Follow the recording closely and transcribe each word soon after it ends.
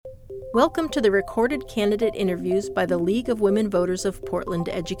Welcome to the recorded candidate interviews by the League of Women Voters of Portland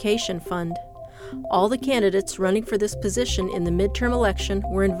Education Fund. All the candidates running for this position in the midterm election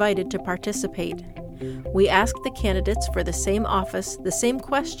were invited to participate. We asked the candidates for the same office the same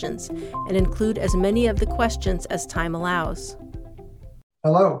questions and include as many of the questions as time allows.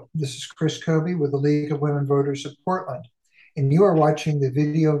 Hello, this is Chris Kobe with the League of Women Voters of Portland, and you are watching the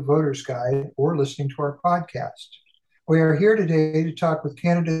Video Voters Guide or listening to our podcast. We are here today to talk with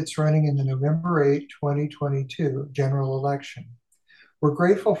candidates running in the November 8, 2022 general election. We're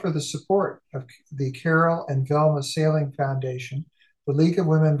grateful for the support of the Carol and Velma Sailing Foundation, the League of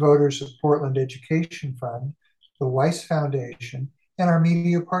Women Voters of Portland Education Fund, the Weiss Foundation, and our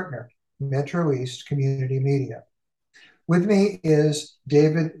media partner, Metro East Community Media. With me is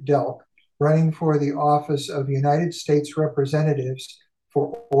David Delk, running for the office of United States Representatives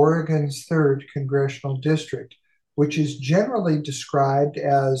for Oregon's 3rd Congressional District, which is generally described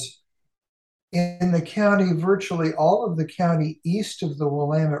as in the county, virtually all of the county east of the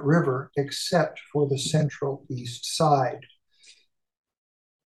Willamette River, except for the central east side.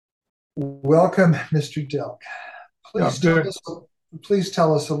 Welcome, Mr. Delk. Please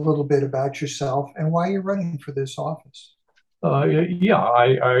tell us a little bit about yourself and why you're running for this office. I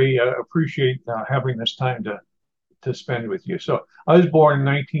appreciate having this time to spend with you. So I was born in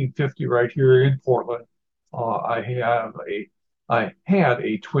 1950 right here in Portland. I had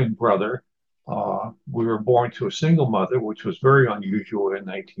a twin brother. We were born to a single mother, which was very unusual in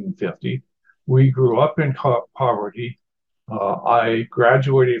 1950. We grew up in poverty. I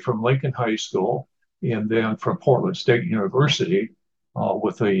graduated from Lincoln High School and then from Portland State University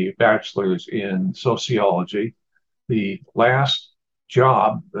with a bachelor's in sociology. The last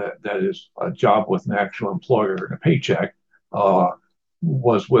job, that is a job with an actual employer and a paycheck,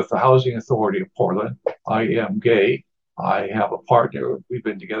 was with the Housing Authority of Portland. I am gay. I have a partner. We've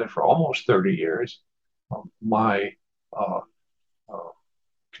been together for almost 30 years. My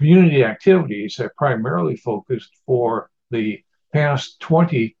community activities have primarily focused for the past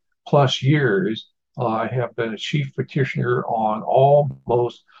 20 plus years. I have been a chief petitioner on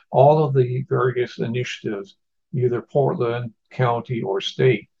almost all of the various initiatives, either Portland, county, or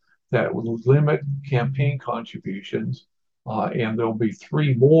state, that would limit campaign contributions. And there'll be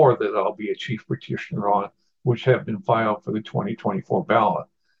 3 more that I'll be a chief petitioner on, which have been filed for the 2024 ballot.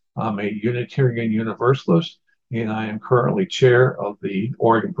 I'm a Unitarian Universalist, and I am currently chair of the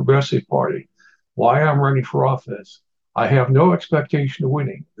Oregon Progressive Party. Why I'm running for office? I have no expectation of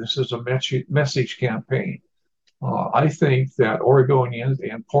winning. This is a message campaign. I think that Oregonians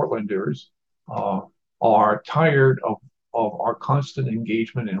and Portlanders are tired of our constant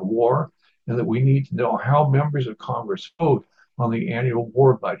engagement in war, and that we need to know how members of Congress vote on the annual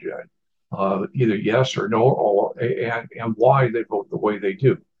war budget, either yes or no, and why they vote the way they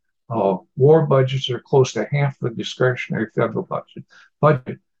do. War budgets are close to half the discretionary federal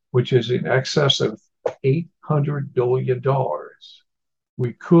budget, which is in excess of $800 billion.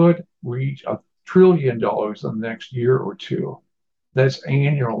 We could reach $1 trillion in the next year or two. That's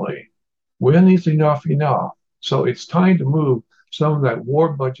annually. When is enough? So it's time to move some of that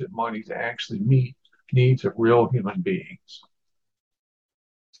war budget money to actually meet needs of real human beings.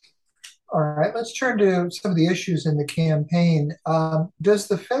 All right, let's turn to some of the issues in the campaign. Does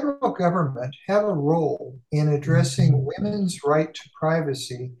the federal government have a role in addressing women's right to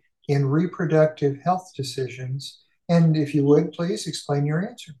privacy in reproductive health decisions? And if you would, please explain your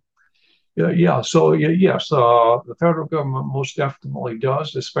answer. Yes, the federal government most definitely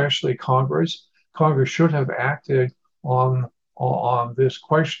does, especially Congress. Congress should have acted on this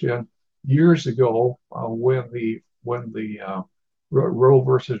question years ago when the Roe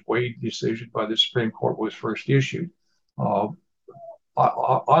versus Wade decision by the Supreme Court was first issued.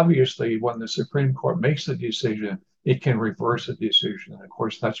 Obviously, when the Supreme Court makes the decision, it can reverse the decision. And of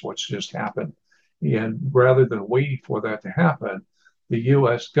course, that's what's just happened. And rather than waiting for that to happen, the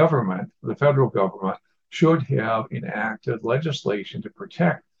U.S. government, the federal government, should have enacted legislation to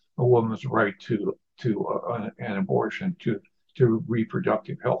protect a woman's right to an abortion, to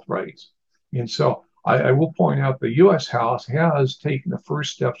reproductive health rights. And so I will point out the U.S. House has taken the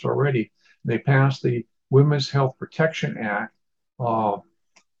first steps already. They passed the Women's Health Protection Act,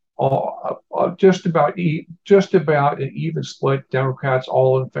 just about an even split. Democrats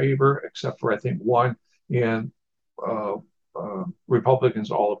all in favor, except for I think one, and Republicans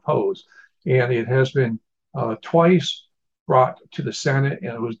all opposed. And it has been twice brought to the Senate,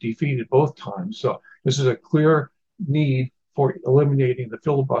 and it was defeated both times. So this is a clear need for eliminating the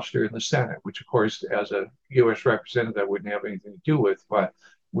filibuster in the Senate, which, of course, as a U.S. representative, wouldn't have anything to do with. But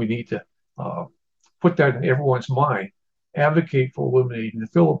we need to put that in everyone's mind advocate for eliminating the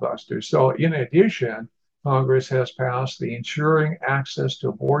filibuster. So in addition, Congress has passed the Ensuring Access to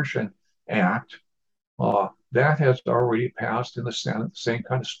Abortion Act. That has already passed in the Senate, the same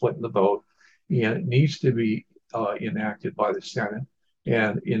kind of split in the vote, and it needs to be enacted by the Senate.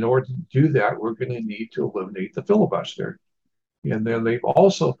 And in order to do that, we're going to need to eliminate the filibuster. And then they've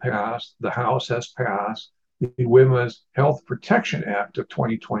also passed, the House has passed the Women's Health Protection Act of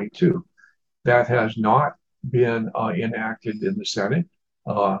 2022. That has not been enacted in the Senate.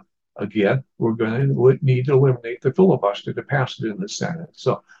 Again, we're going to need to eliminate the filibuster to pass it in the Senate.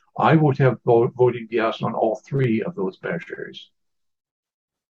 So I would have voted yes on all three of those measures.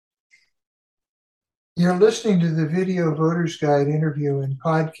 You're listening to the Video Voters Guide interview and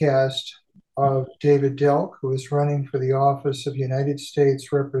podcast of David Delk, who is running for the office of United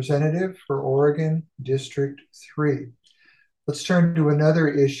States Representative for Oregon District 3. Let's turn to another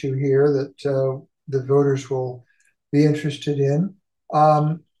issue here that the voters will be interested in.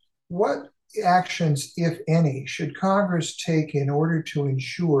 What actions, if any, should Congress take in order to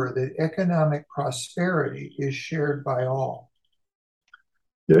ensure that economic prosperity is shared by all?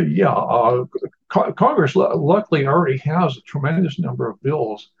 Congress luckily already has a tremendous number of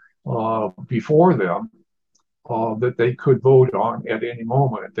bills before them that they could vote on at any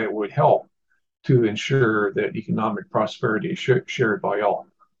moment that would help to ensure that economic prosperity is shared by all.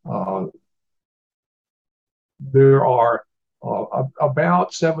 There are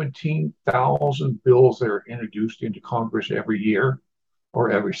about 17,000 bills that are introduced into Congress every year,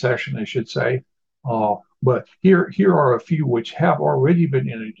 or every session, I should say. But here are a few which have already been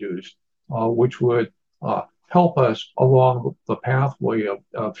introduced, which would help us along the pathway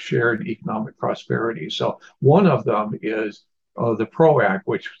of shared economic prosperity. So one of them is the PRO Act,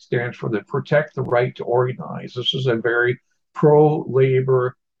 which stands for the Protect the Right to Organize. This is a very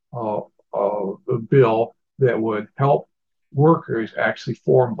pro-labor bill that would help workers actually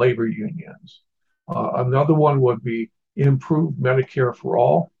form labor unions. Another one would be improve Medicare for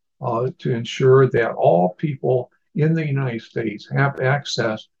all, to ensure that all people in the United States have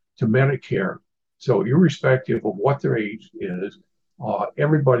access to Medicare. So irrespective of what their age is,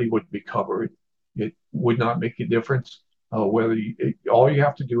 everybody would be covered. It would not make a difference whether all you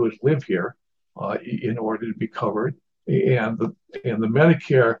have to do is live here in order to be covered. And the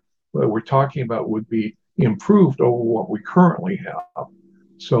Medicare that we're talking about would be improved over what we currently have.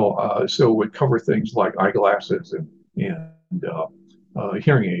 So it would cover things like eyeglasses and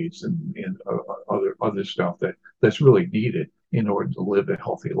hearing aids and other stuff that's really needed in order to live a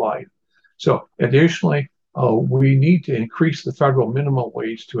healthy life. So additionally, we need to increase the federal minimum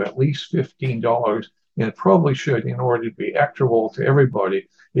wage to at least $15, and it probably should, in order to be equitable to everybody,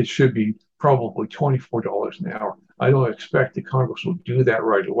 it should be probably $24 an hour. I don't expect that Congress will do that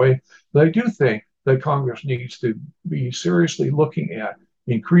right away, but I do think that Congress needs to be seriously looking at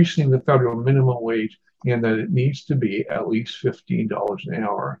increasing the federal minimum wage, and that it needs to be at least $15 an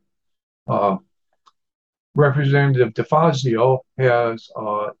hour. Representative DeFazio has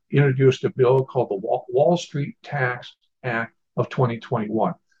introduced a bill called the Wall Street Tax Act of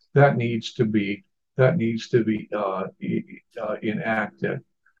 2021. That needs to be enacted.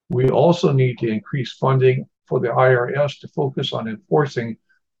 We also need to increase funding for the IRS to focus on enforcing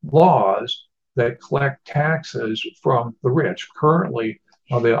laws that collect taxes from the rich. Currently,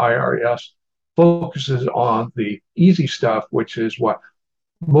 the IRS focuses on the easy stuff, which is what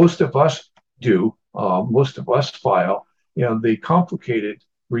most of us do. Most of us file, and the complicated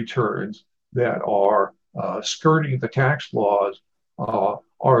returns that are skirting the tax laws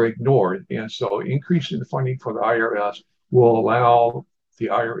are ignored. And so increasing the funding for the IRS will allow the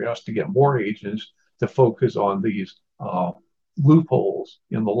IRS to get more agents to focus on these loopholes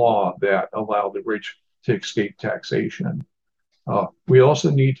in the law that allow the rich to escape taxation. We also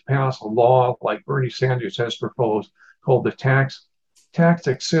need to pass a law like Bernie Sanders has proposed called the Tax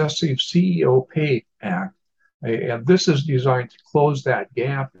Excessive CEO Pay Act. And this is designed to close that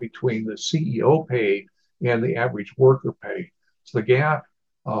gap between the CEO pay and the average worker pay. So the gap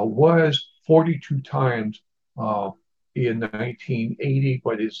was 42 times in 1980,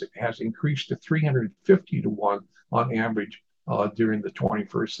 but has increased to 350 to 1 on average during the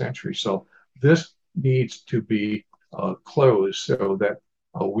 21st century. So this needs to be closed so that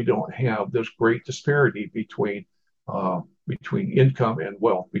we don't have this great disparity between income and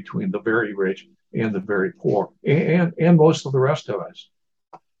wealth, between the very rich and the very poor, and most of the rest of us.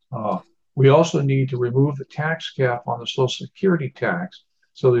 We also need to remove the tax cap on the Social Security tax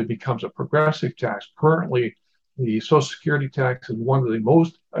so that it becomes a progressive tax. Currently, the Social Security tax is one of the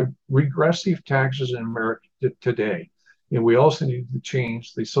most regressive taxes in America today. And we also need to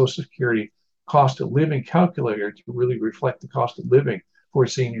change the Social Security cost of living calculator to really reflect the cost of living for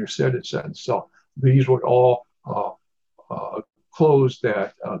senior citizens. So these would all close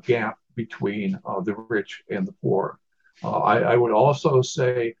that gap between the rich and the poor. I would also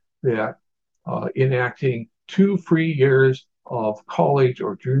say that enacting 2 free years of college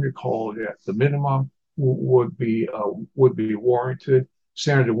or junior college at the minimum would be warranted.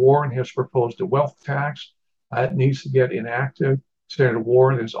 Senator Warren has proposed a wealth tax that needs to get enacted. Senator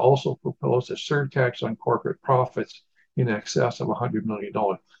Warren has also proposed a surtax on corporate profits in excess of $100 million.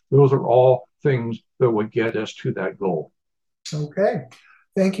 Those are all things that would get us to that goal. Okay.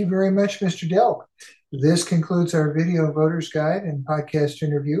 Thank you very much, Mr. Delk. This concludes our video voters guide and podcast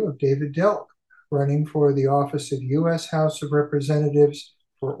interview of David Delk, running for the office of U.S. House of Representatives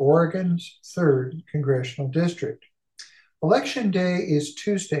for Oregon's 3rd Congressional District. Election Day is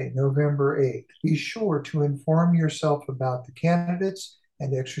Tuesday, November 8th. Be sure to inform yourself about the candidates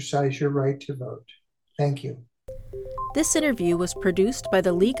and exercise your right to vote. Thank you. This interview was produced by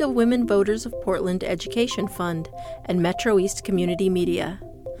the League of Women Voters of Portland Education Fund and Metro East Community Media.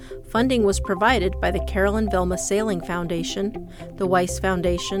 Funding was provided by the Carolyn Velma Sailing Foundation, the Weiss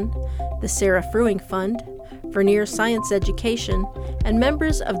Foundation, the Sarah Fruing Fund, Vernier Science Education, and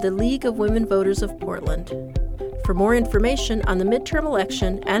members of the League of Women Voters of Portland. For more information on the midterm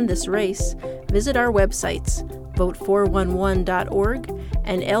election and this race, visit our websites, vote411.org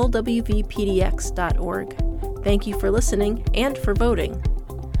and lwvpdx.org. Thank you for listening and for voting.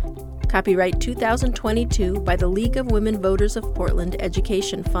 Copyright 2022 by the League of Women Voters of Portland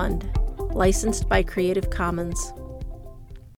Education Fund. Licensed by Creative Commons.